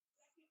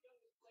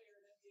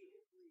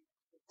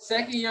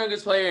Second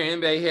youngest player in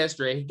NBA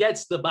history. He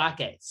gets the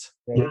buckets.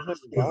 Yeah, this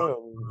nigga Zion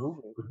was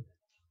hooping.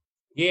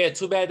 Yeah,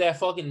 too bad that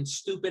fucking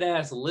stupid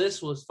ass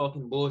list was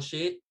fucking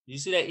bullshit. You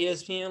see that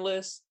ESPN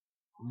list?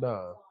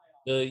 Nah.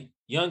 The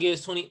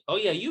youngest 20. Oh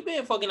yeah, you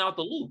been fucking out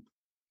the loop.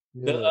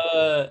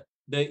 Yeah.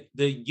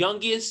 The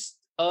youngest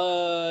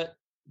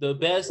the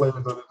best Players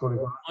under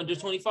 25. under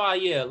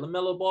 25. Yeah,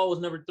 LaMelo Ball was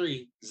number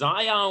 3.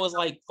 Zion was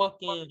like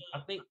fucking, I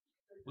think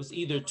was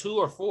either 2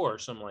 or 4 or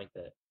something like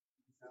that.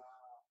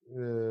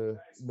 Yeah.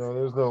 No,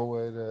 there's no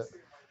way that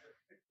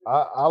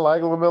I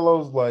like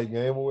LaMelo's like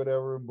game or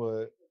whatever,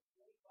 but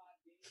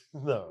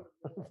no.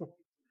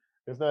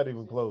 It's not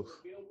even close.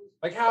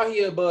 Like how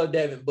he above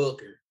Devin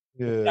Booker,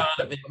 Yeah.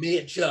 Donovan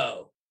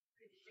Mitchell.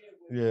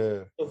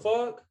 Yeah. The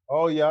fuck?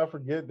 Oh yeah, I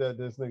forget that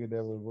this nigga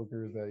Devin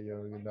Booker is that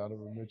young and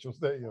Donovan Mitchell's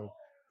that young.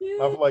 I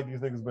Yeah. feel like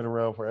these niggas been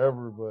around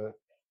forever, but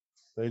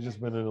they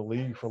just been in the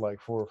league for like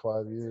 4 or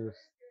 5 years.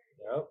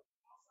 Yep.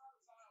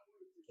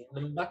 Getting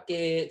them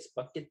buckets,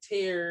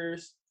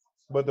 bucketeers.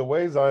 But the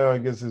way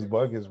Zion gets his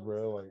buckets,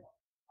 bro, like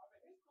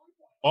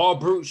All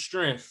brute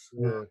strength.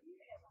 yeah.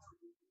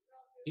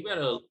 He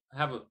better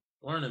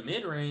learn a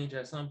mid range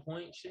at some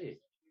point.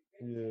 Shit.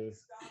 Yeah.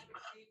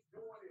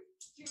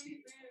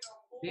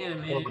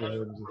 Damn,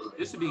 man.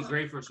 This would be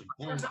great for some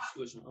orange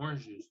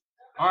juice.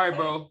 All right,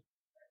 bro.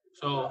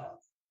 So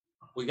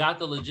we got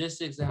the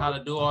logistics of how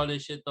to do all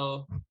this shit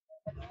though.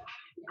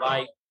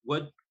 Like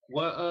what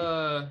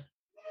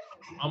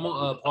I'm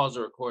gonna pause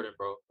the recording,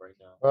 bro, right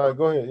now. All right,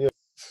 go ahead. Yeah.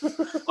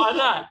 Why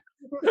not?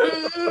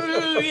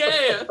 Ooh,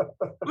 yeah.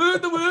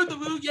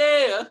 Woo,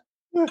 yeah.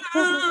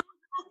 Ooh,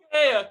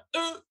 yeah.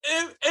 Ooh,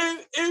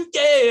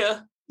 yeah.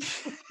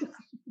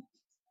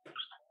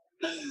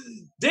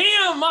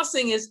 Damn, my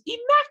sing is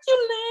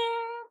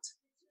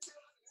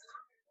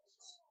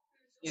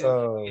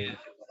immaculate.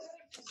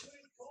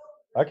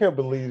 I can't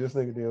believe this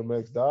nigga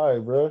DMX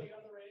died, bro.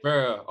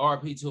 Bro,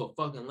 RP to a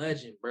fucking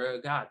legend, bro.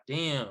 God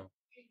damn.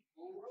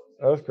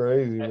 That's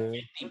crazy, man.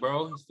 50,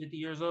 bro. He's 50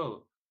 years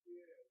old.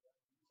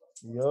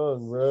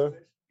 Young, bro.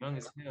 Young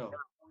as hell.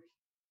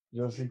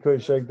 Just he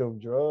couldn't shake them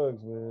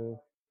drugs, man.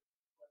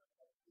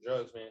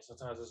 Drugs, man.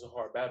 Sometimes it's a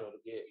hard battle to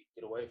get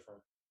away from.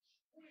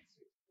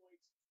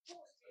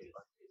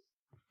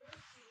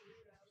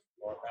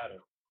 Hard battle.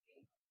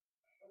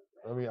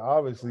 I mean,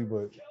 obviously,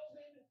 but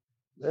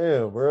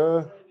damn, bro.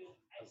 I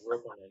grew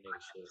up on that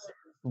nigga shit.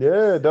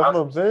 Yeah, that's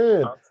what I'm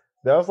saying.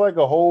 That's like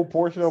a whole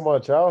portion of my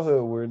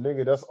childhood where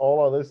nigga, that's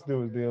all I listened to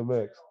was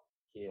DMX.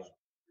 Yeah.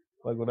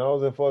 Like when I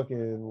was in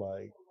fucking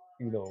like,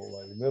 you know,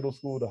 like middle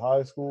school to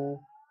high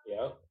school.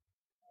 Yep.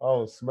 I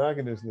was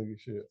smacking this nigga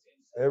shit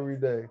every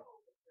day.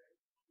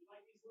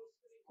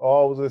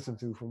 All I was listening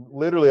to from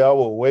literally, I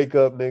would wake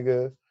up,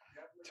 nigga,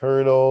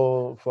 turn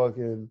on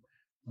fucking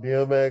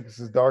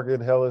DMX is darker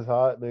than hell is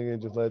hot, nigga,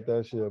 and just let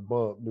that shit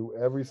bump. Do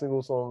every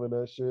single song in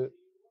that shit.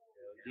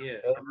 Yeah.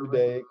 Every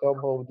day, come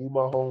home, do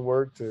my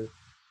homework to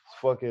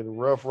fucking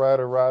Rough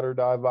Rider, Ride or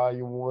Die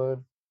Volume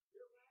 1.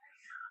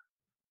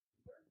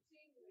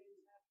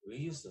 We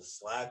used to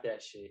slap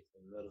that shit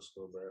in middle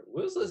school, bro.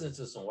 We was listening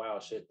to some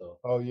wild shit though.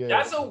 Oh yeah.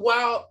 That's a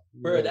wild,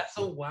 bro. Yeah. That's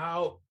a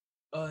wild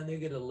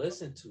nigga to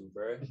listen to,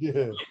 bro.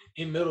 Yeah.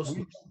 In middle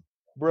school.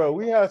 Bro,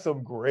 we had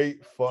some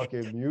great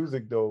fucking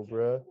music though,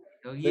 bro.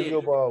 Oh, Think yeah.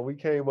 about we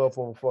came up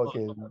on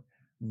fucking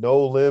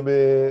No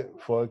Limit,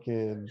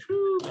 fucking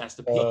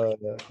Master P.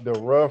 the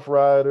Rough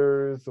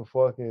Riders, the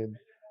fucking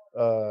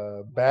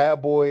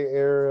Bad Boy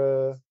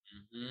era,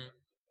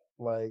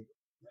 like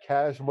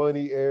Cash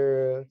Money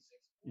era,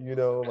 you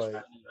know,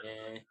 like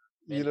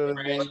you know what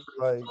I mean?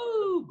 Like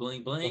ooh,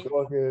 bling bling.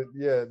 Fucking,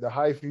 yeah, the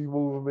hyphy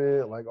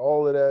movement, like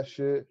all of that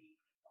shit.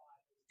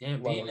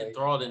 Damn, being like,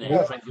 enthralled in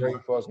that. That's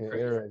great fucking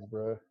eras,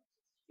 bro.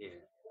 Yeah.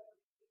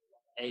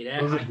 Hey,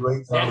 that was a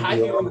great time.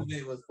 hyphy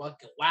movement was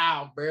fucking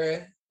wild,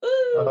 bro.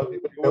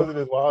 It wasn't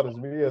as wild as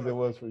me as it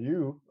was for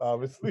you,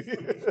 obviously.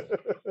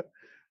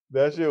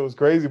 That shit was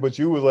crazy, but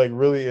you was like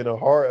really in the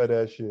heart of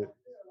that shit.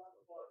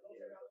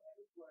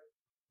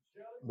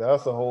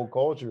 That's a whole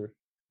culture.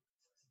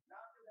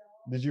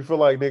 Did you feel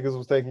like niggas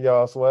was taking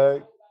y'all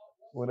swag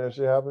when that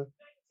shit happened?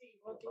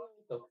 What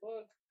the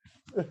fuck?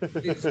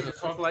 Niggas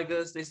talk like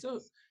us.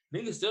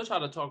 Niggas still try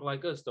to talk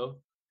like us though.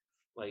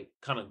 Like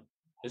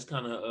it's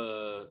kind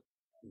of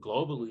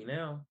globally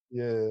now.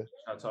 Yeah.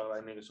 I talk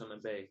like niggas from the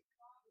Bay.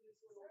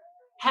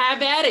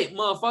 Have at it,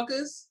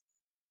 motherfuckers.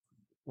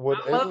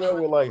 Isn't that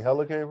where like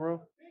Hella came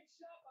from?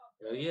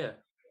 Hell yeah.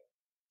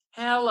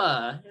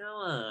 Hella.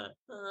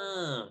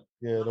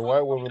 Yeah, the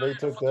white woman, they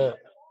took that.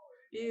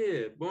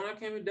 Yeah, but when I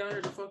came down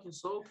here to fucking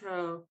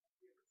SoCal,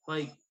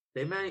 like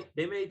they made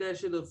that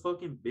shit a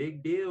fucking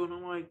big deal, and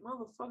I'm like,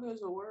 motherfucker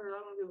is a word. I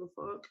don't give a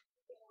fuck.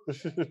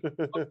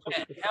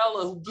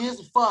 Hella, who gives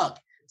a fuck?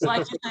 It's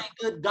like you saying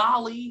good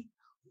golly,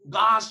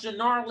 gosh,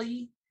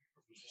 gnarly,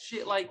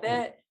 shit like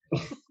that.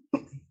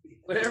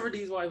 Whatever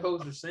these white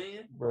folks are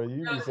saying. Bro,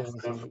 you be saying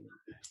something.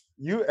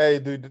 Hey,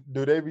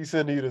 do they be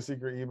sending you the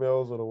secret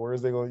emails or the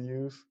words they gonna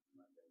use?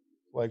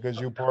 Like, cause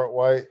you part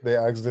white, they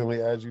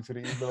accidentally add you to the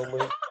email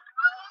link.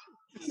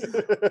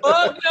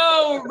 Fuck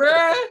no,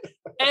 bruh.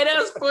 Hey,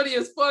 that's funny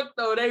as fuck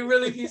though. They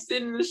really be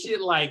sending the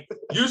shit like,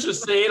 you should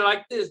say it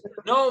like this.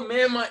 No,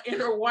 man, my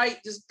inner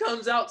white just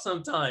comes out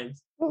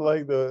sometimes.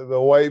 Like the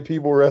white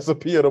people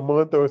recipe of the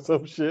month or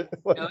some shit.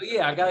 Hell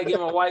yeah, I gotta get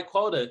my white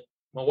quota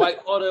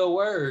of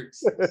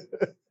words.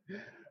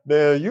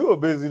 Now you a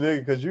busy nigga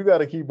because you got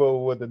to keep up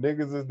with what the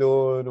niggas is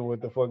doing and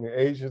what the fucking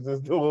Asians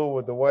is doing,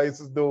 what the whites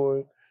is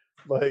doing,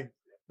 like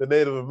the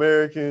Native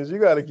Americans. You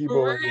got to keep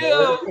For up with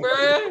real, that.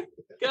 bruh.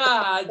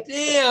 God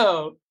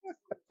damn.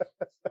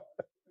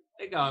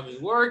 They got me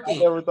I working.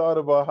 never thought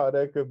about how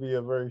that could be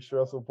a very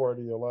stressful part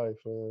of your life,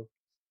 man.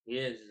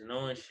 Yeah, just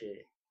knowing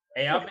shit.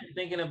 Hey, I've been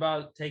thinking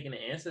about taking the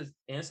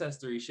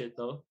ancestry shit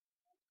though.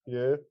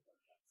 Yeah.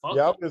 Fuck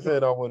Yeah, it. I've been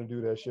saying I want to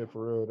do that shit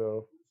for real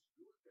though.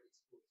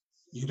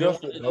 You been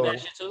Just wanting to to do that know.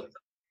 shit too?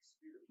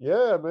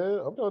 Yeah, man,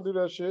 I'm gonna do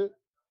that shit.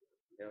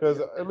 Because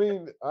I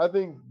mean, I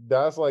think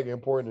that's like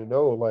important to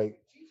know. Like,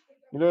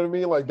 you know what I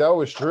mean? Like that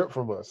was stripped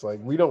from us. Like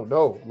we don't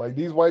know. Like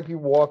these white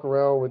people walk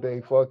around with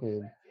their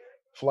fucking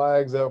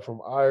flags up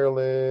from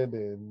Ireland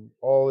and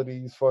all of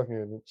these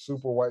fucking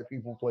super white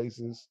people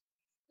places,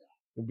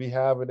 and be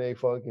having a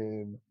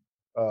fucking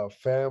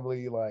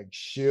family like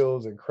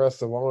shields and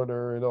crests of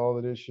honor and all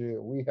of this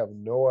shit. We have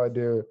no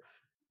idea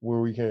where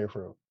we came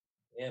from.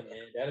 Yeah,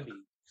 man, that'd be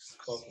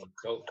fucking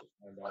dope to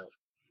find out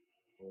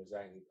where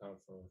exactly come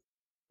from.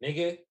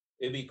 Nigga,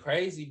 it'd be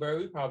crazy, bro.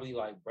 We probably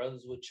like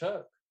brothers with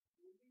Chuck.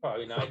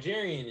 Probably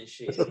Nigerian and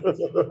shit.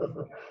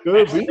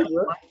 Could be,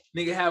 bro.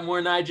 Nigga have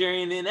more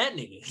Nigerian than that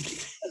nigga.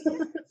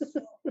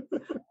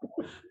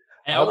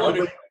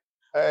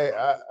 Hey,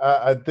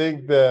 I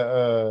think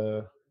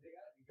that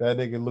that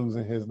nigga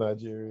losing his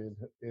Nigerian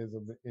is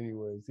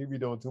anyways. He be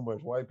doing too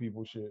much white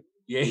people shit.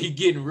 Yeah, he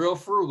getting real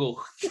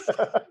frugal.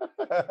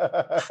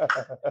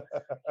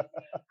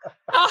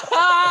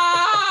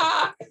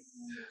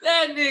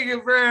 That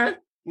nigga, bro,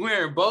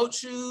 wearing boat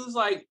shoes.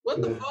 Like,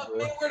 what the fuck,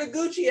 man? Where the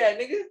Gucci at,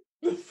 nigga?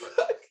 The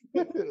fuck?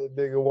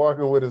 Nigga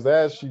walking with his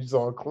ass cheeks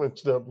all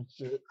clenched up and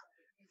shit.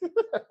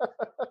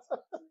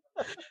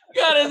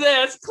 Got his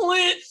ass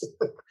clenched.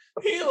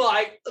 He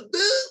like,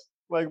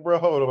 like, bro,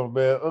 hold on,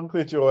 man.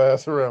 Unclench your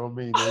ass around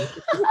me,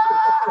 nigga.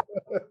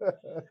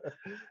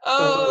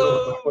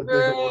 Oh, what the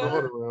fuck going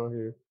on around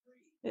here?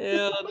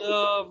 Hell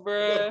no,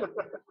 bro.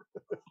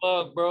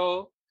 Fuck,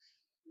 bro.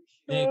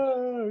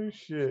 Oh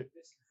shit.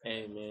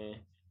 Hey, man.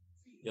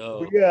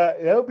 Yo. But yeah,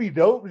 that'll be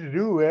dope to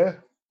do, man.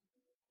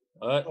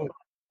 What?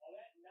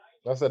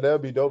 I said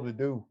that'd be dope to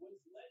do.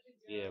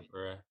 Yeah,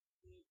 bro.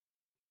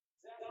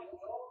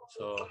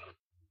 So,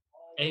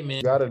 hey, man.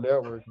 You got a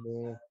network,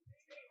 man.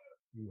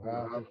 You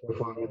have to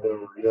fucking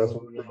network. That's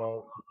what it's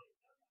about.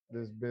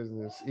 This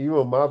business,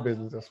 even my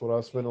business, that's what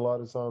I spend a lot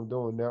of time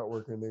doing,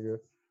 networking, nigga.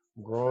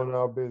 Growing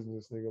our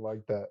business, nigga,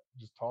 like that.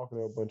 Just talking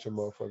to a bunch of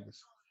motherfuckers.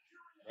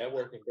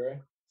 Networking, bro.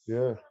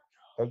 Yeah.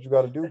 That's what you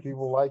got to do.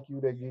 People like you,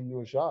 they give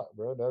you a shot,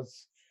 bro.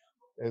 That's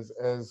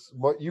as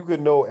much you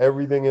could know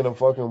everything in a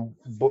fucking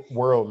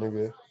world,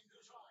 nigga.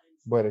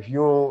 But if you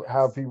don't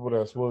have people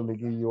that's willing to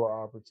give you an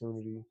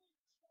opportunity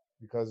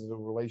because of the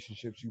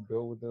relationships you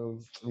build with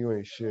them, you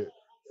ain't shit.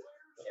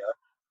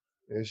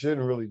 It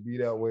shouldn't really be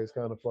that way. It's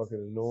kind of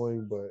fucking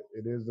annoying, but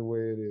it is the way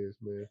it is,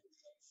 man.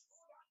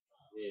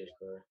 Yeah,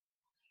 bro.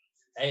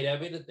 Hey, that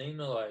be the thing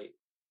though, like,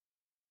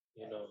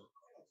 you know,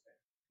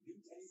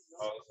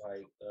 I was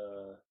like,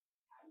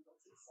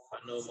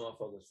 I know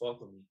motherfuckers fuck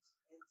with me,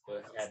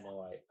 but I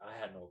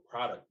had no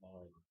product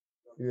behind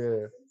me.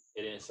 Yeah.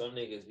 And then some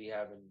niggas be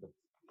having the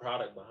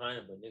product behind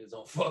them, but niggas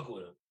don't fuck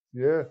with them.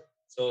 Yeah.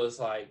 So it's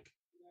like,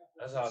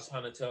 that's how I was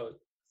trying to tell.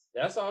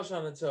 That's how I was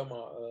trying to tell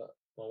my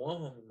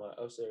one homie, my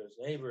upstairs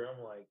neighbor.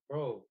 I'm like,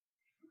 bro,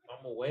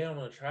 I'm away on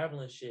a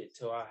traveling shit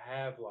till I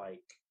have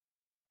like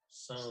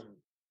some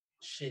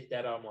shit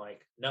that I'm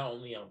like, not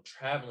only I'm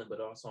traveling,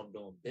 but also I'm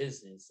doing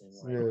business and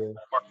like,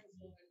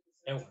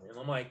 and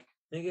I'm like,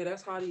 nigga,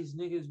 that's how these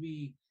niggas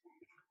be,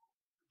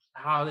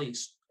 how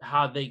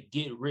they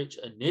get rich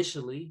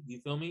initially. You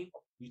feel me?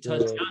 You touch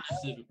down a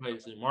specific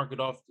place and mark it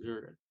off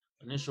your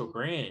initial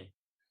brand.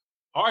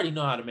 I already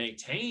know how to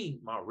maintain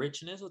my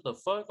richness. What the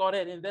fuck? All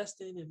that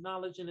investing in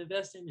knowledge and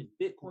investing in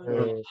Bitcoin.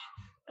 And shit.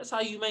 That's how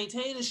you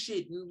maintain the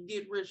shit and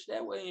get rich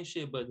that way and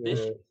shit. But this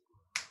shit,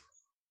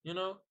 you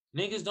know,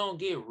 niggas don't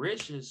get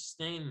rich just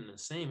staying in the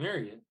same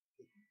area.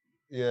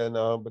 Yeah,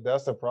 no, but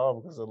that's the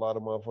problem because a lot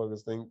of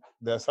motherfuckers think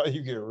that's how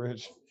you get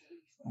rich,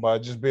 by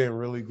just being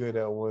really good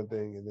at one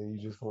thing, and then you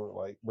just going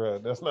like, bro,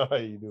 that's not how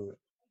you do it.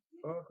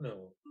 Fuck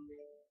no.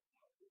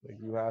 Like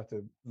you have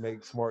to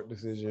make smart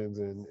decisions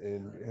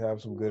and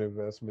have some good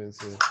investments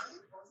and,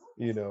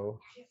 you know,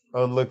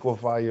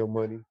 unliquefy your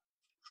money.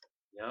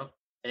 Yep.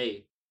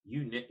 Hey,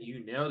 you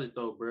nailed it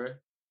though, bro.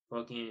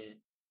 Fucking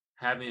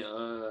having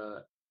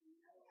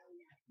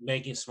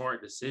making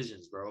smart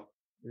decisions, bro.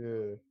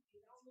 Yeah.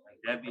 Like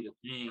that be the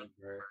thing,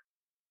 bro.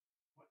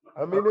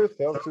 I mean, it's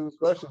tough too,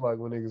 especially like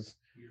when niggas,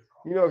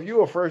 you know, if you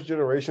a first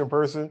generation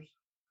person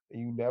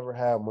and you never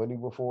had money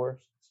before,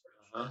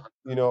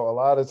 you know, a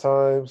lot of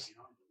times,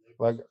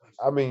 like,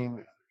 I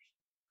mean,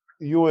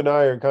 you and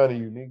I are kind of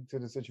unique to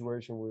the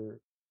situation where,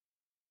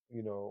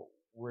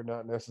 we're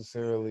not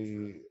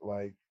necessarily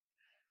like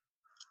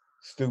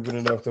stupid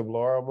enough to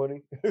blow our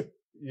money.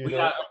 We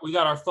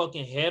got our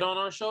fucking head on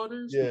our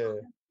shoulders. Yeah,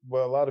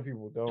 but a lot of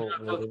people don't,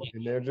 man.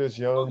 And they're just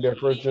young. They're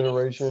first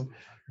generation.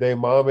 They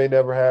mom ain't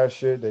never had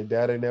shit. They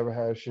dad ain't never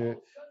had shit.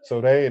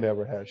 So they ain't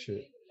never had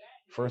shit.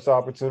 First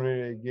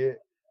opportunity they get.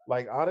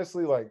 Like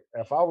honestly, like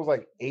if I was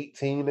like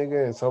 18,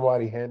 nigga, and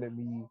somebody handed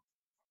me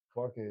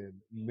fucking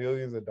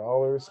millions of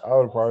dollars, I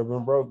would have probably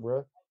been broke,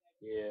 bro.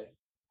 Yeah.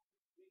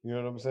 You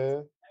know what I'm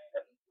saying?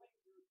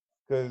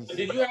 Because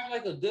did you have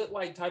like a good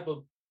like type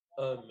of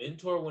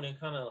mentor when it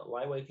kind of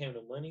lightweight came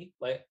to money?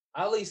 Like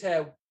I at least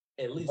had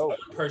one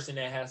person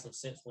that had some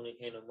sense when it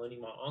came to money.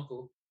 My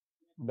uncle.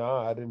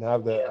 Nah, I didn't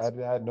have that. Yes.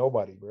 I had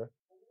nobody, bro.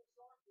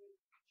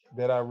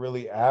 That I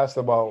really asked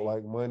about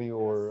like money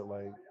or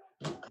like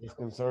was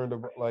concerned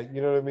about, like,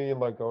 you know what I mean,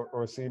 like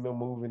or seeing them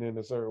moving in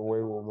a certain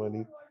way with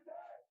money.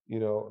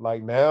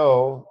 Like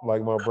now,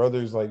 like my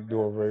brother's like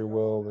doing very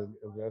well and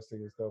investing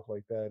and stuff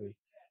like that, and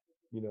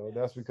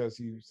that's because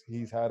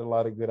he's had a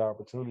lot of good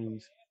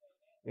opportunities,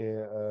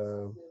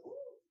 and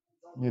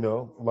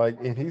like,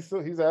 and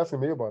he's asking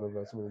me about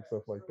investment and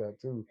stuff like that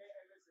too.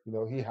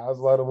 He has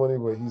a lot of money,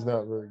 but he's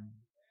not very,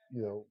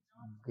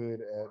 good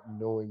at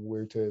knowing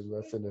where to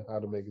invest in and how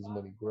to make his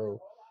money grow.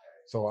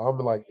 So I'm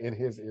like in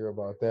his ear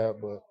about that,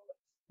 but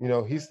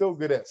he's still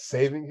good at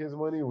saving his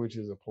money, which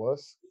is a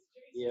plus.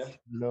 Yeah.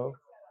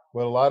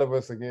 But a lot of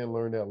us again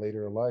learn that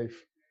later in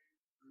life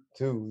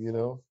too,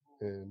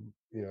 and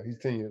he's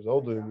 10 years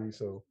older than me,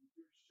 so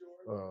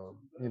I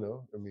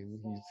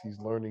mean he's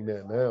learning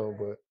that now,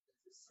 but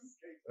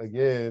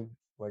again,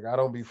 like I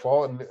don't be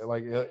faulting,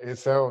 like it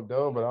sounds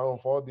dumb, but I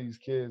don't fault these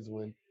kids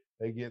when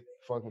they get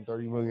fucking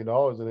 $30 million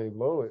and they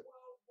blow it,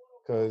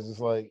 because it's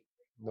like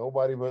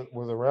nobody but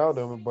was around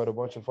them but a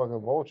bunch of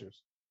fucking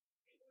vultures.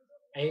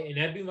 And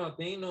that'd be my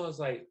thing though, is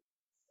like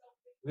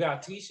we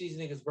gotta teach these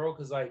niggas, bro,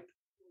 because like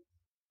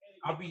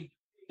I'll be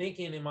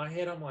thinking in my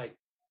head, I'm like,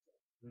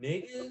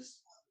 niggas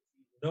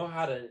know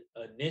how to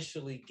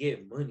initially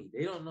get money.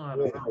 They don't know how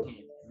to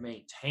fucking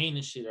maintain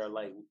the shit or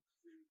like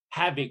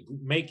have it,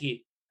 make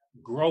it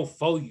grow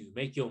for you,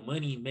 make your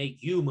money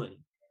make you money.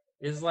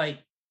 It's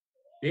like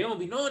they don't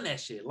be knowing that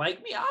shit.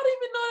 Like me, I didn't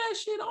even know that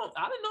shit.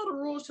 I didn't know the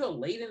rules till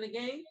late in the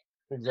game.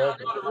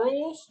 Exactly. Now I know the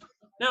rules.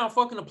 Now I'm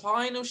fucking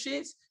applying those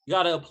shits. You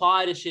gotta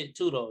apply the shit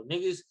too, though.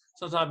 Niggas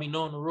sometimes be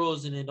knowing the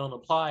rules and then don't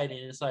apply it, and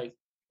it's like,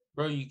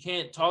 bro, you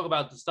can't talk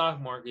about the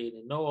stock market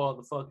and know all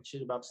the fucking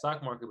shit about the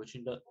stock market, but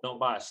you don't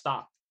buy a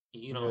stock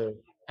and you don't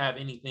have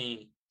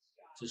anything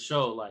to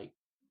show. Like,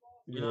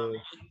 you know what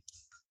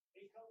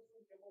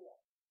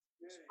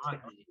I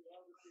mean?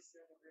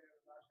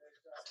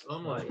 So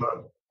I'm like,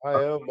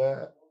 I am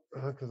mad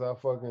because I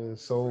fucking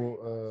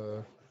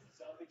sold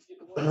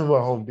my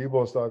Home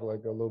Depot stock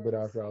like a little bit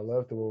after I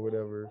left them or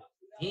whatever.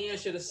 He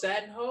should have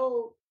sat and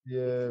hold.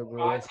 Yeah,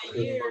 bro. 5-10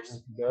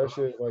 years. That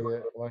shit, like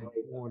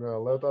when I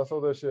left, I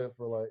sold that shit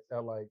for like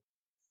at like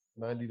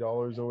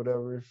 $90 or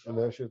whatever, and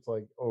that shit's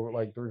like over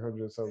like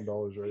 $300 something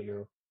right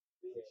now.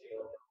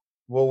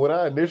 Well, when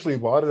I initially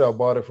bought it, I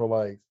bought it for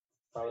like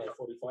probably like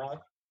 45.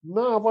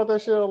 No, I bought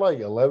that shit at like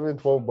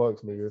 $11,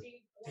 $12, nigga.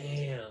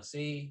 Damn,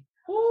 see.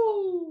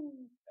 Woo.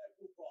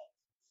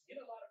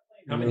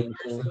 How many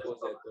years ago was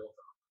that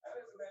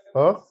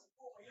though? Huh?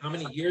 How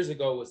many years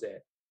ago was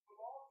that?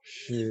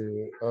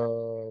 Shit.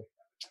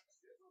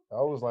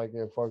 I was like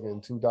in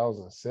fucking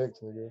 2006,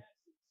 nigga.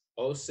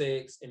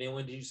 06. And then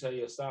when did you sell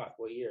your stock?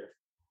 What year?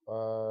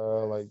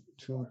 Like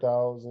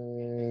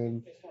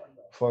 2000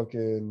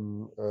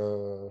 fucking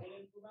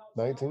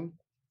 19.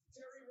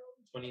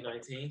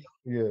 2019?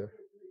 Yeah.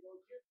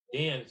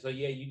 Damn, so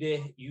yeah,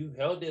 you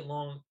held it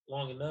long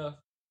enough.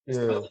 It's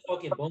Yeah. the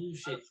fucking boom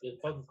shit, the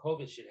fucking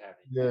COVID shit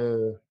happened.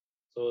 Yeah.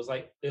 So it's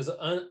like there's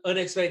an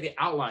unexpected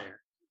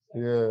outlier.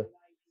 Yeah.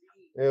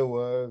 It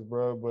was,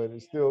 bro, but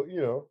it's still,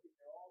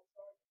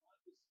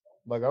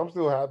 like I'm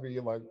still happy.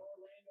 Like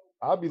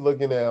I'll be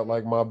looking at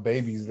like my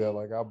babies that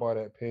like I bought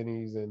at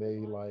Pennies and they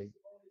like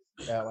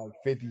at like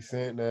 50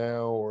 cents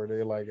now, or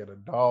they like at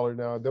 $1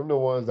 now. Them the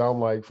ones I'm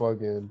like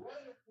fucking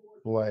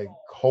like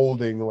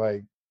holding,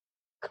 like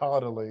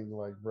coddling,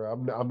 like, bro,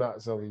 I'm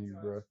not selling you,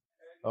 bro.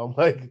 I'm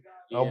like,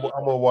 I'm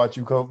gonna watch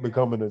you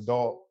become an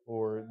adult,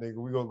 or nigga,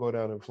 we gonna go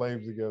down in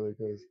flames together,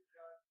 because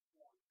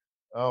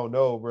I don't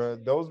know, bro.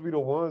 Those be the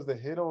ones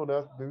that hit on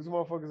us. These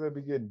motherfuckers that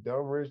be getting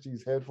dumb rich,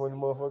 these hedge fund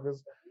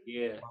motherfuckers.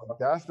 Yeah.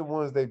 That's the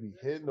ones they be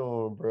hitting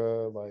on,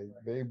 bro. Like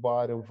they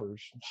buy them for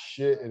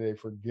shit and they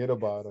forget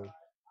about them.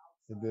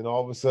 And then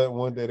all of a sudden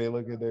one day they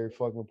look at their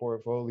fucking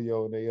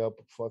portfolio and they up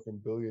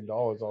fucking $1 billion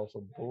off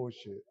some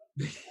bullshit.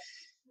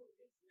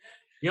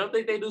 You don't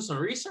think they do some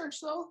research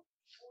though?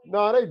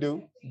 No, they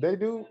do. They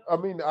do. I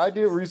mean, I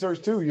did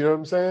research too, you know what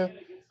I'm saying?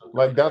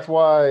 Like that's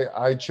why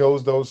I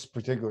chose those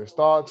particular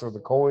stocks or the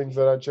coins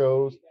that I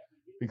chose,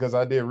 because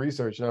I did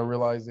research and I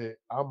realized that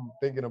I'm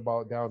thinking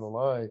about down the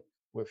line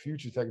with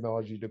future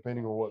technology,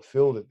 depending on what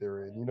field that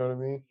they're in. You know what I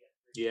mean?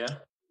 Yeah.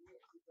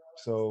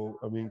 So,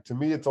 I mean, to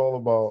me, it's all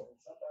about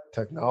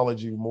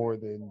technology more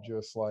than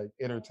just like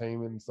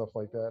entertainment and stuff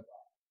like that.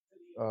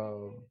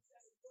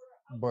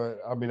 But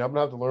I mean, I'm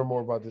gonna have to learn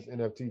more about this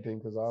NFT thing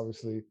because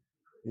obviously,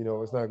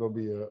 it's not gonna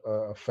be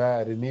a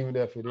fad, and even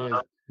if it is,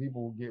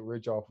 people get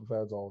rich off of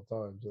fads all the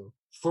time. So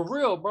For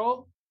real,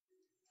 bro.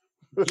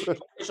 Get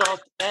rich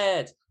off the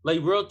ads.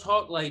 Like real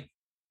talk, like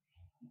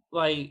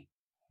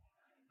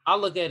I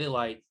look at it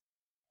like,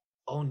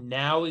 oh,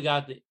 now we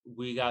got the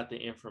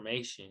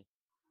information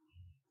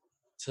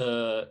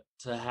to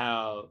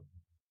have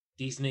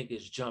these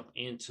niggas jump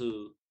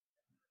into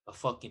a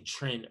fucking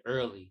trend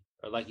early,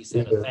 or like you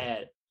said, a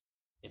fad,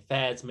 and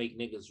fads make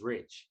niggas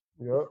rich.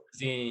 Yep.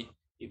 Then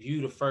if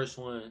you the first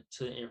one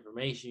to the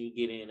information, you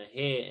get in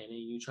ahead, and then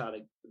you try to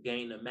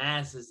gain the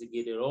masses to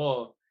get it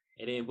all,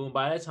 and then boom,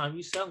 by that time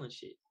you selling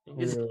shit.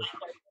 And it's like,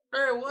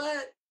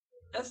 what?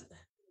 That's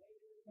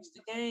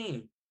the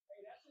game.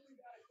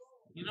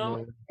 You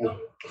know?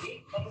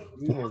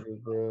 These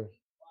niggas, bro.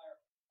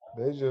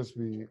 They just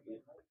be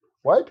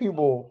white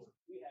people.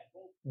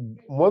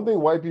 One thing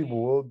white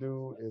people will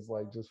do is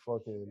like just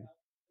fucking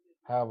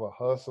have a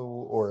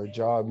hustle or a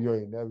job you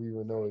ain't never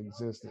even know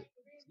existed.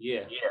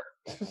 Yeah.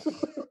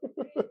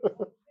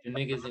 The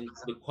niggas in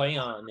the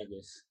Quayon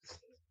niggas.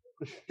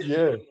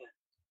 Yeah.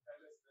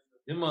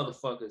 Them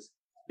motherfuckers.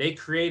 They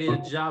created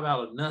a job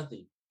out of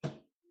nothing.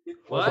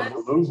 What?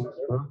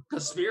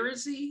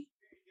 Conspiracy?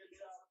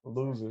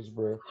 Losers,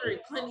 bro.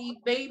 Plenty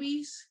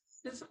babies.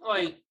 It's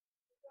like,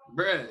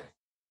 bruh,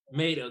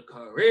 made a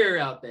career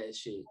out that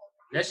shit.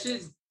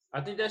 I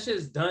think that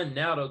shit's done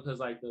now though, because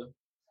like the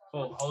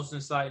whole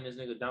hosting site and this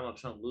nigga Donald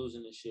Trump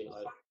losing this shit,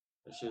 like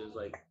that shit is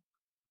like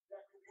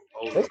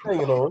It's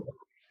hanging on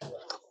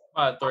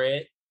by a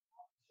thread.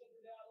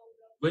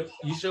 But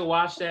you should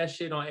watch that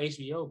shit on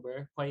HBO,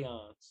 bro.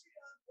 Quayons.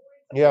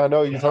 Yeah, I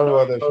know you're talking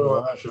about that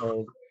shit.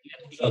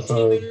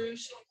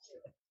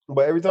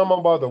 But every time I'm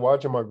about to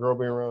watch it, my girl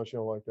be around. She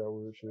don't like that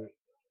weird shit.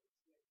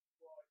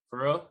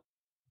 For real?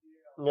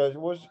 Yeah,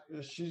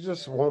 she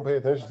just won't pay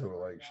attention to it.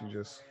 Like she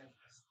just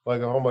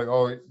like I'm like,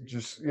 oh,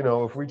 just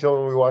if we tell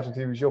her we watching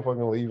TV, she'll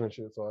fucking leave and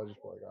shit. So I just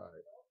be like, all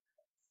right.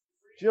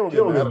 She don't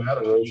get mad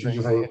at it. She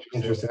just ain't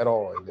interested at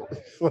all in it.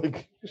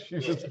 Like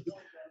she's just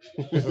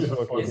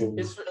fucking.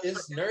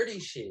 It's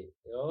nerdy shit,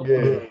 yo.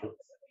 Yeah.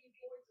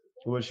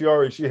 Well, she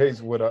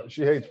hates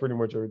she hates pretty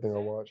much everything I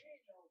watch.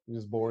 It's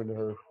just boring to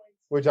her,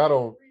 which I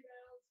don't.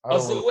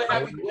 So what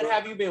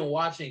have you been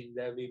watching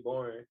that'd be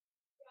boring?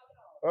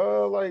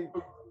 Like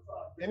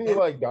any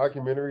like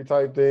documentary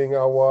type thing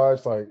I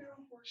watch. Like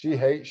she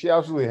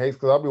absolutely hates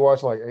because I'll be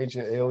watching like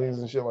Ancient Aliens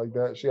and shit like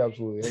that. She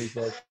absolutely hates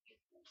that.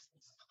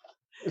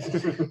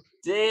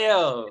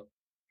 Damn.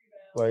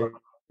 Like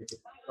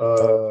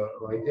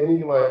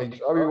any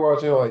like I'll be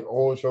watching like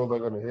old shows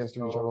like on the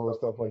History Channel and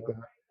stuff like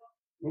that.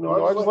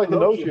 I just like to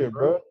know shit,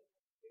 bro.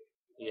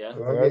 Yeah.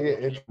 Like, I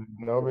get interested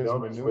in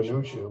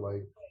minutia.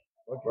 Like,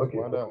 okay,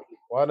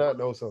 why not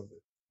know something?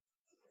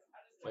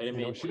 Wait a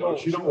minute. She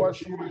don't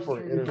watch TV for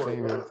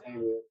entertainment.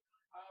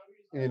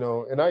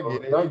 And I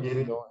get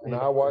it. And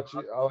I watch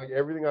it. I like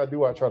everything I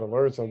do. I try to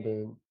learn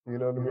something. You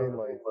know what I mean?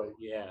 Like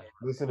yeah,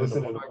 listening to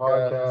the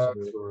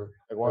podcast or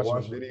like watching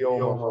a video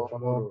on my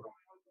phone.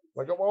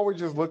 Like I'm always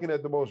just looking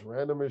at the most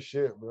randomest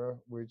shit, bro.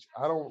 Which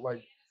I don't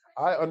like.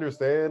 I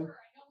understand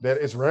that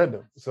it's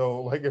random.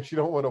 So like, if she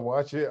don't want to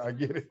watch it, I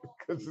get it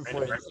because it's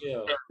like,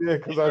 yeah,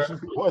 because I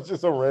should be watching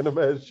some random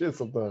ass shit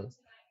sometimes.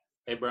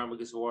 Hey, bro, I'm gonna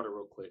get some water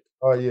real quick.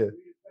 Oh yeah.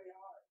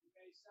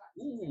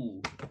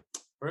 Ooh,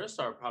 first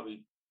start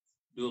probably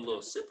do a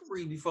little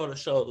sippery before the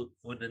show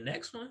with the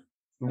next one.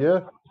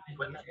 Yeah.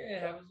 Yeah,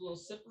 have a little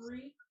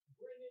sippery.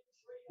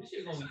 This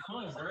shit gonna be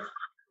fun, bro.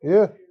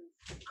 Yeah.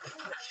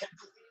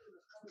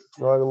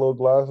 Like a little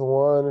glass of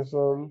wine or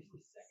something.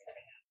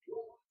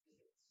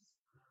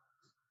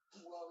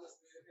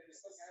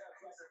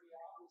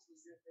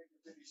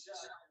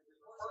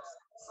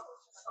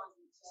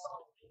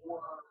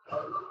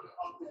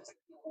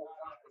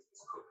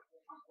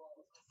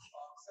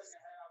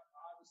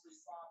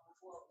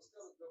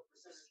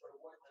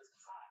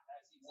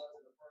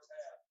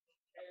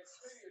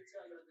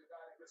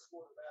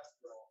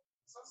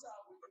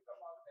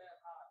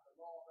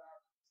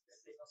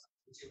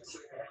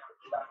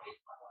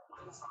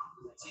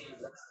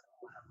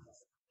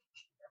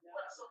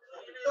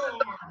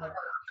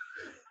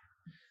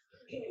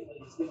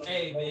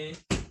 Hey man,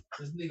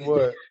 this nigga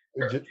what?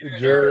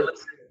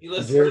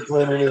 Jared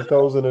playing his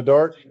toes in the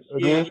dark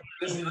again. Yeah,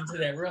 listening to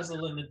that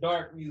Russell in the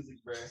Dark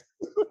music, bro.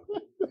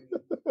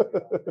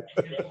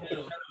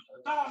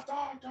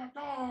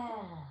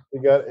 He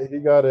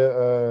got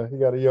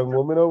a young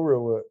woman over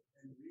or what?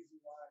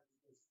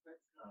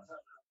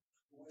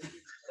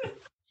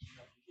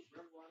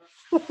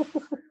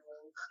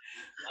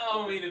 I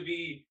don't mean to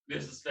be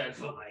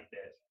disrespectful like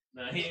that.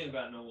 No, he ain't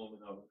got no woman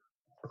over.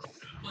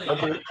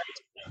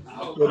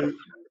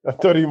 I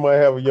thought he might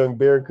have a young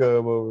bear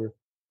cub over.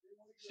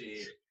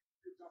 Shit.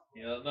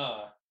 Hell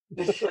nah.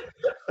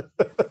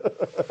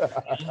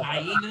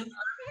 Hyena?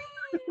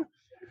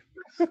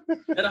 Is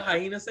that a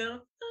hyena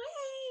sound?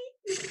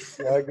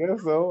 Yeah, I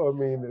guess so. I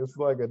mean, it's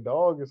like a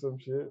dog or some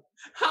shit.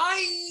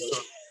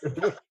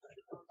 Hyena.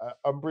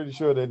 I'm pretty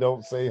sure they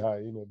don't say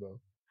hyena though.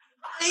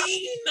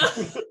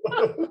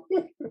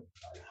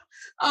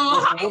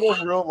 Oh, What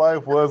if real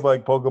life was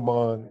like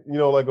Pokemon? You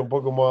know, like in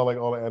Pokemon, like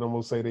all the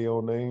animals say their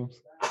own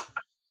names.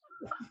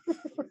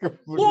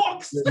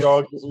 walks.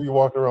 Y'all just be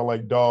walking around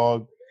like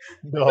dog,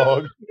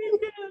 dog,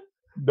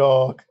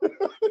 dog.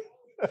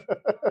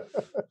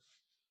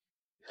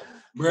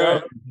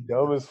 Bruh.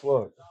 Dumb as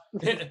fuck.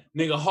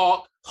 Nigga,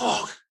 hawk.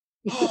 I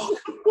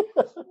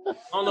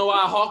don't know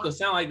why a hawk would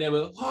sound like that,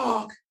 but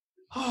hawk.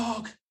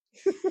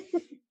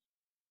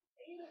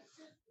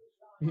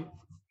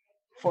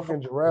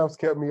 Fucking giraffes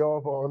kept me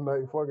off all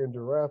night. Fucking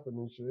giraffing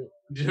and shit.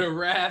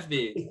 Giraffe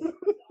it.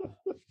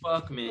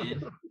 Fuck,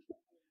 man.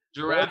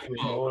 Giraffe.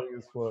 Annoying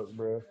as fuck,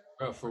 bro.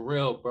 Bro, for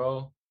real,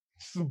 bro.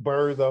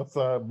 Birds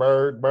outside.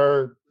 Bird.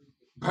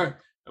 A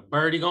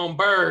birdie gone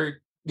bird.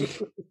 I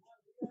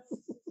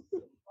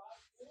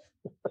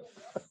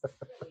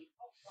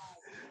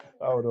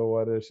don't know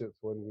why that shit's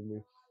funny to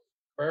me.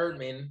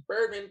 Birdman.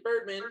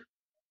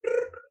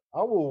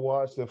 I will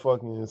watch the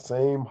fucking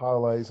same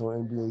highlights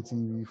on NBA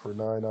TV for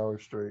 9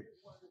 hours straight.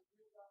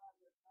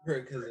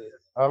 I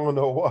don't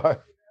know why.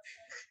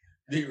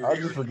 I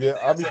just forget.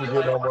 I'll be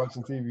forgetting I'm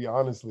watching TV.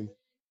 Honestly,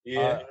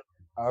 Yeah.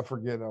 I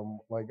forget.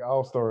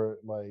 I'll start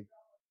like,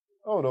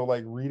 I don't know,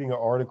 like reading an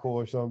article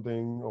or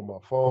something on my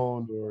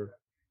phone, or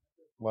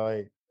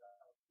like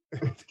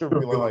it'll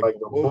be like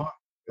a book,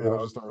 and I'll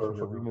just start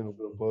reading a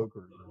book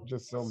or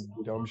just some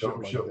dumb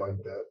shit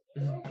like that,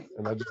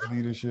 and I just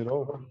leave this shit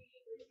over.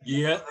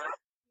 Yeah.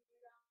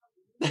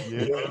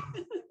 Yeah.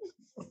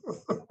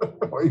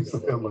 Why you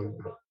saying like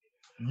that?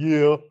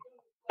 Yeah.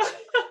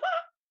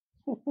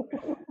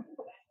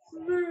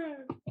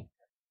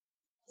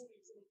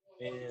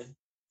 Man.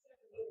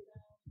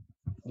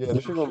 Yeah,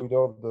 this shit gonna be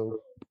dope though.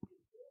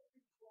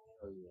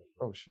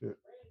 Oh shit.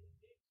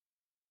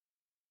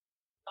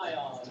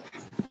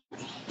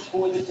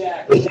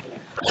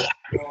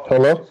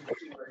 Hello?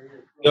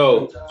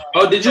 Yo.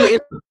 Oh, did you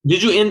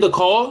end the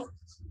call?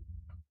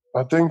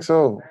 I think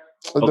so.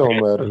 It don't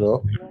matter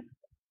though.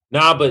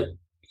 Nah, but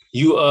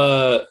you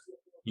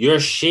your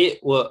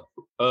shit was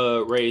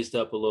raised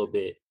up a little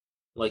bit.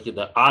 Like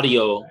the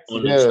audio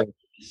on the track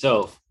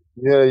itself.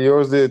 Yeah,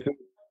 yours did too.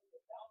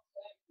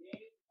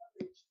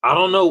 I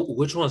don't know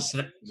which one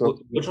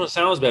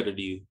sounds better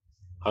to you.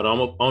 Hold on, I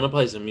want to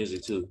play some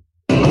music too.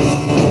 Do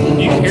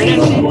you hear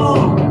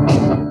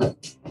that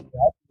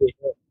shit?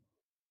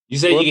 You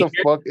say what you the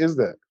fuck is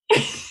that?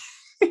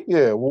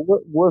 Yeah, well,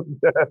 what's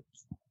that?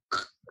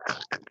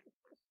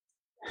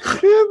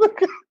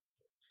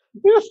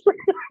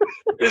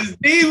 It's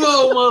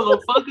Devo,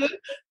 motherfucker.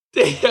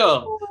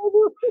 Damn.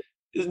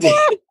 It's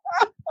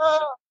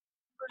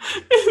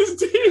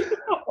Devo.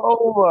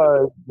 Oh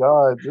my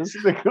god, this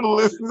nigga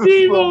listens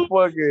to some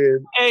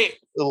fucking. Hey,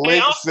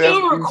 I'm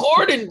still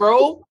recording,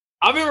 bro.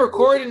 I've been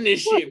recording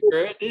this shit,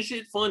 bro. This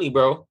shit funny,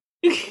 bro.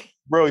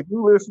 Bro,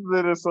 you listen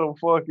to some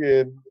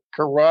fucking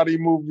karate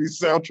movie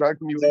soundtrack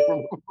music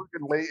from the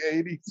fucking late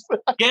 80s.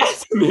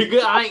 Yes,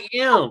 nigga, I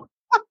am.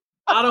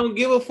 I don't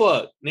give a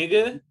fuck,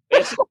 nigga.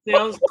 That shit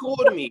sounds cool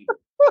to me.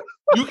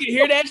 You can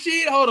hear that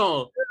shit? Hold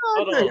on.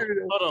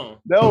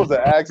 That was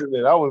an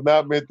accident. I was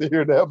not meant to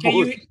hear that.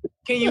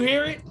 Can you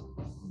hear it?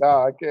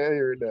 Nah, I can't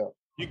hear it now.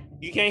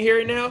 You can't hear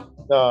it now?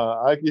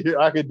 Nah, I can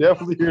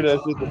definitely hear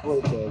that shit the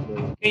first time,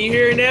 bro. Can you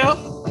hear it now?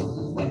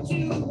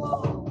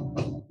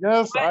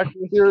 Yes, I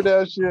can hear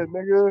that shit,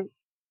 nigga.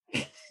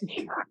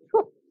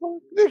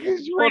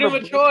 Niggas, freedom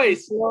of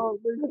choice.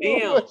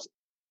 Damn.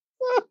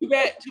 Too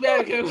bad.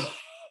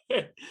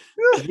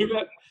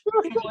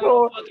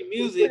 Fucking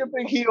music. I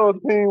think he on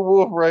Teen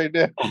Wolf right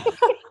now.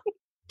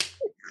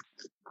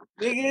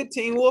 Nigga,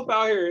 Teen Wolf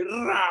out here.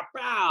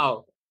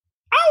 Ow.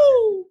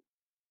 Ow.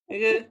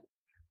 Nigga.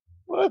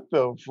 What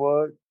the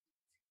fuck?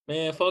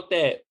 Man, fuck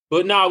that.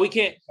 But nah, we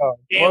can't.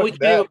 Damn, we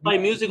can't even play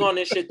music on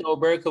this shit though,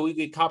 bro, because we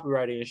get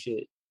copyrighted and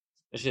shit.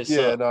 That's just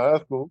no,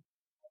 that's cool.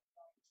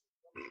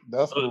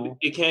 That's cool.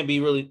 It can't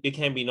be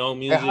no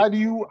music. And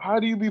how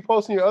do you be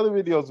posting your other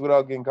videos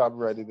without getting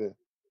copyrighted then?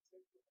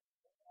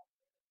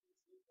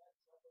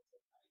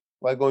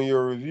 Like on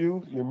your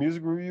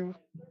music review?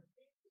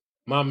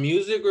 My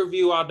music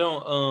review, I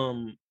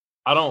don't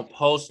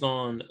post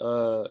on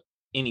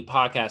any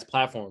podcast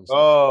platforms.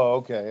 Oh,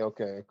 okay.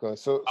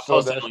 So I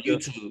post it on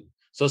YouTube.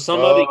 So some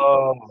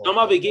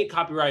of it get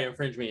copyright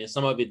infringement and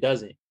some of it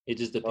doesn't. It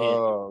just depends.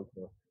 Oh,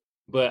 okay.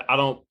 But I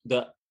don't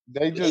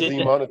they just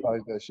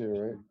demonetize that shit,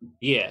 right?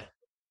 Yeah.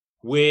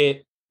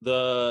 With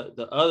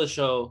the other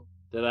show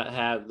that I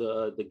have,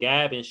 the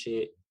Gab and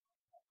shit,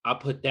 I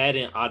put that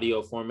in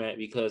audio format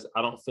because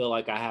I don't feel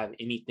like I have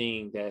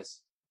anything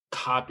that's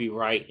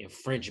copyright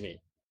infringement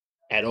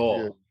at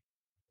all. Yeah.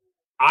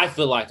 I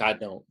feel like I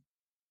don't.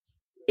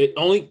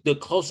 The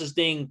closest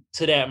thing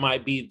to that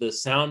might be the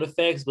sound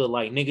effects, but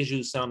like niggas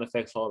use sound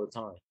effects all the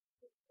time.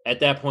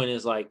 At that point,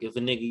 it's like if a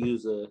nigga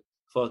use a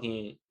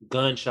fucking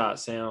gunshot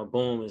sound,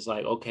 boom, it's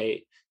like,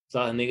 okay,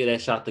 So a nigga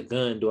that shot the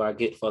gun, do I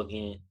get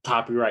fucking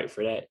copyright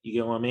for that? You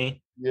get what I mean?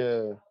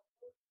 Yeah.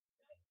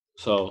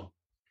 So,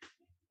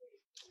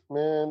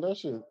 man, that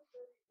shit.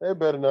 They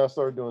better not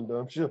start doing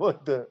dumb shit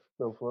like that.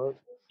 The fuck.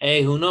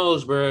 hey, who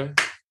knows, bro?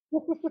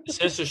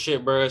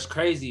 Censorship, bro, it's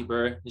crazy,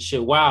 bro. This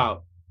shit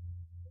wild.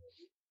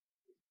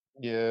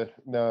 Yeah,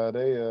 nah,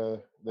 they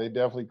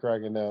definitely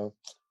cracking down.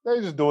 They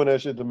just doing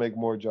that shit to make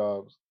more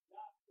jobs.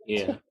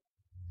 Yeah.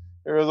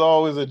 There is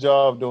always a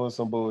job doing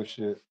some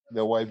bullshit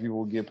that white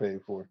people get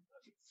paid for.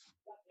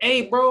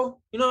 Hey, bro,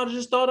 you know what I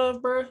just thought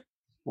of, bro?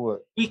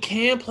 What? We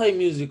can play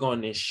music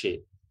on this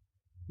shit,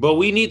 but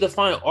we need to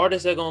find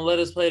artists that gonna let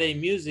us play their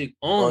music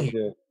on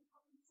here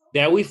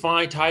that we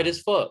find tight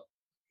as fuck.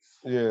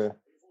 Yeah.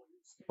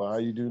 Why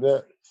you do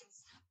that?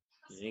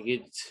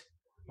 Nigga,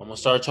 I'm gonna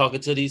start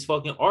talking to these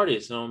fucking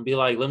artists and I'm gonna be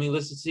like, let me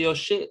listen to your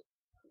shit.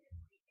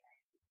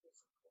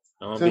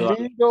 To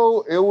me,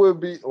 though, it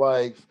would be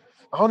like,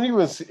 I don't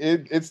even see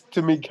it. It's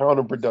to me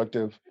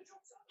counterproductive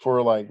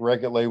for like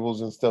record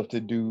labels and stuff to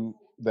do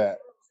that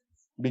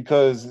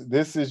because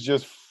this is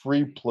just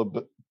free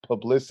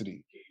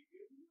publicity.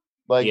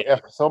 Like, yeah,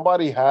 if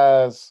somebody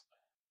has,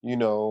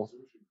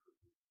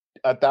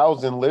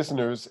 1,000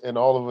 listeners and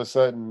all of a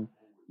sudden,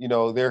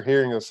 they're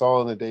hearing a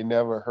song that they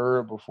never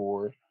heard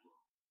before,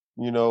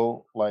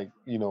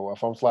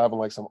 if I'm slapping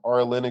like some R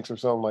Linux or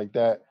something like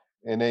that,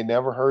 and they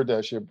never heard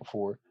that shit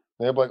before,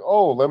 they're like,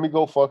 oh, let me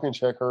go fucking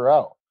check her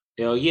out.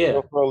 hell yeah.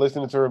 They'll start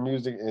listening to her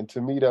music, and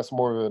to me, that's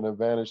more of an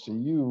advantage to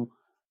you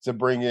to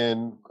bring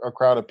in a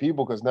crowd of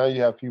people because now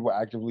you have people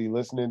actively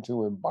listening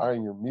to and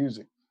buying your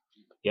music,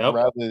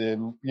 rather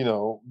than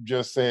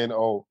just saying,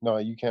 oh no,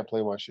 you can't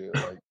play my shit,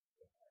 like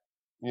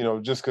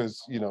just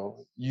because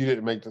you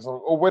didn't make the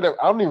song or whatever.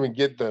 I don't even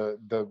get the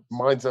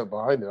mindset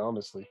behind it,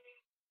 honestly.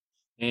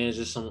 And it's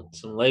just some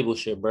label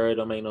shit, bro. It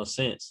don't make no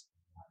sense.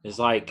 It's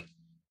like,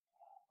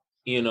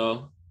 If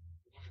I'm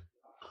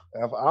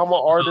an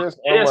artist,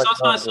 yeah, I'm like,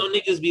 sometimes some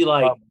niggas be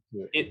like,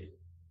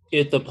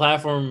 if the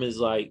platform is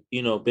like,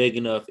 big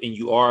enough and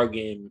you are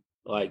getting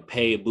like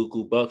paid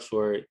buku bucks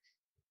for it,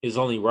 it's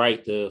only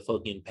right to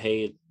fucking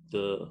pay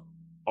the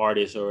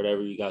artist or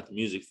whatever you got the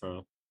music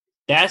from.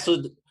 That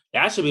should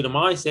be the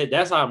mindset.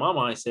 That's how my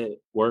mindset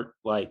work.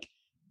 Like,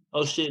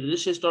 oh shit,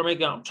 this shit start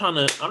making. I'm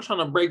trying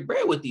to break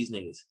bread with these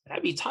niggas.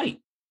 That'd be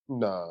tight.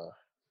 Nah,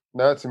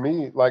 not to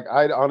me. Like,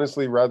 I'd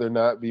honestly rather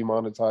not be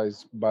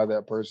monetized by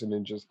that person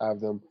and just have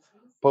them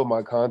put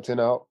my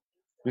content out.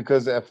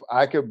 Because if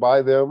I could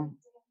buy them,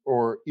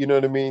 or you know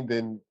what I mean,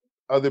 then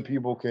other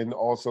people can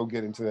also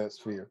get into that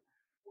sphere.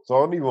 So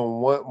I don't even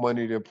want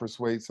money to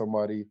persuade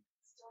somebody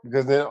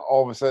because then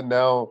all of a sudden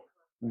now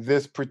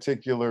this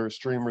particular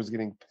streamer is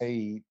getting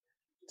paid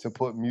to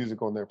put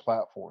music on their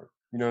platform.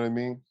 You know what I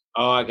mean?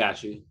 Oh, I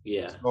got you.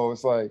 Yeah. So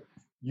it's like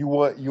you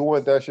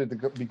want that shit to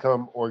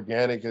become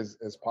organic as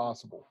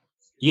possible.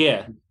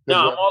 Yeah.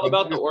 No, I'm all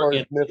about the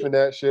organic sniffing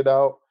that shit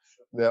out.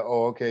 That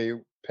okay,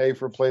 pay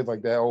for plays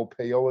like that old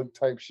payola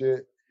type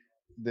shit.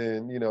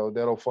 Then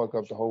that'll fuck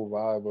up the whole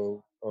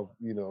vibe of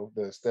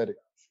the aesthetic.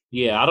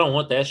 Yeah, I don't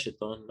want that shit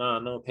though. Nah,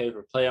 no pay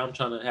for play. I'm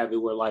trying to have it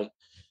where like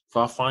if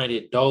I find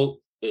it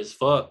dope as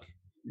fuck,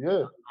 yeah,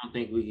 I don't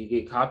think we could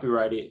get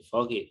copyrighted.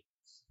 Fuck it.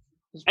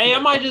 Hey, I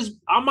might just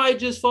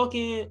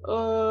fucking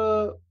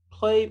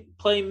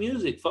play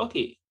music. Fuck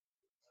it.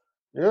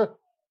 Yeah.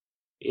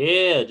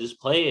 Yeah, just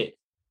play it.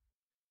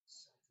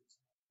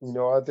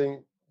 I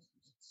think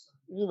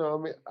I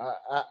mean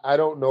I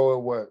don't know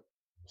at what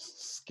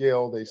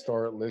scale they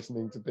start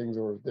listening to things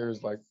or if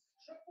there's like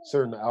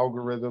certain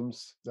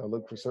algorithms that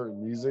look for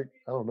certain music.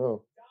 I don't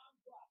know.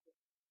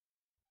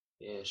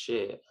 Yeah,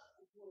 shit.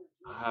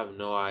 I have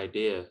no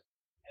idea.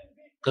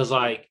 Cause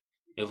like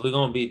if we're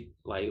gonna be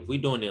like if we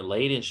doing it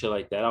late and shit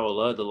like that, I would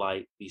love to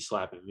like be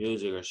slapping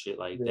music or shit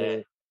like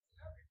that.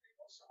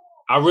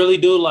 I really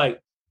do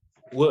like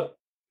what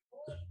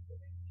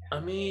I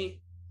mean.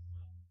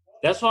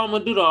 That's what I'm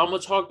gonna do though. I'm gonna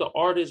talk to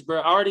artists, bro.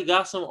 I already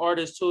got some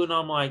artists too, and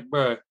I'm like,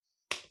 bro,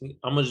 I'm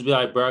gonna just be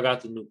like, bro, I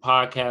got the new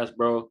podcast,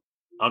 bro.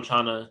 I'm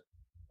trying to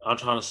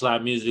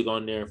slap music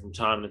on there from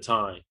time to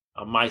time.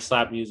 I might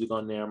slap music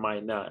on there, I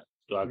might not.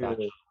 Do I got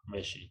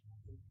permission?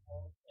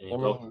 I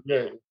mean,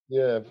 yeah.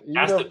 Even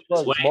if it's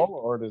like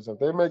smaller artists, if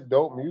they make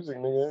dope music,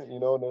 nigga,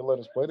 and they let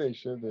us play their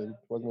shit, then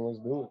fucking let's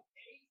do it.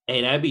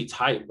 Hey, that'd be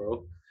tight,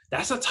 bro.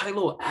 That's a tight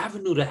little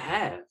avenue to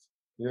have.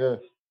 Yeah.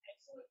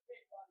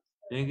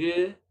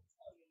 Nigga.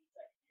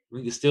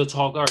 We can still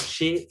talk our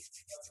shit.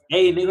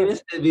 Hey, nigga,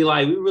 this would be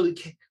like we really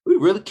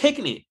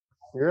kicking it.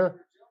 Yeah.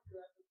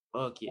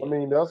 Fuck yeah. I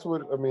mean, that's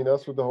what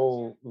the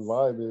whole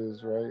vibe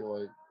is, right?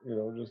 Like,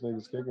 just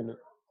niggas kicking it.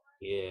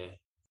 Yeah.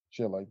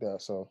 Shit like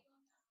that. So.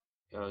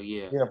 Oh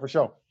yeah. Yeah, for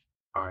sure.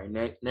 All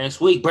right, next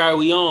week, bro,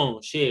 we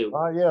on shit.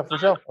 Yeah, for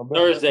sure.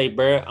 Thursday,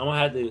 bro. I'm gonna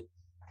have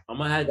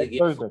to get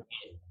Thursday.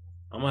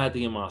 I'm gonna have to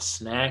get my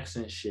snacks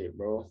and shit,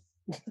 bro.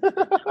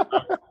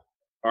 I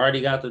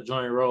already got the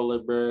joint roller,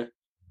 bro.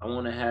 I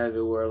want to have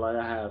it where like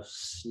I have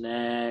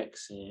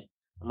snacks and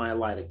I might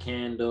light a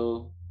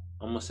candle.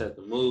 I'm gonna set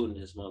the mood in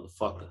this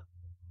motherfucker.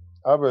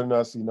 I better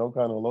not see no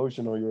kind of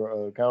lotion on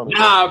your counter.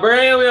 Nah,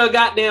 bro, we don't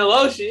goddamn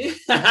lotion.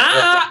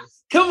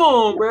 Come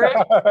on, bro.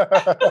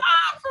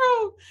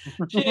 Bro,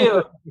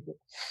 chill.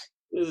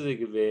 This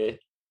nigga, man.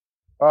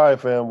 All right,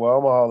 fam. Well,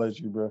 I'm gonna holler at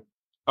you, bro.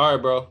 All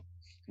right, bro.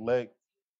 Leg.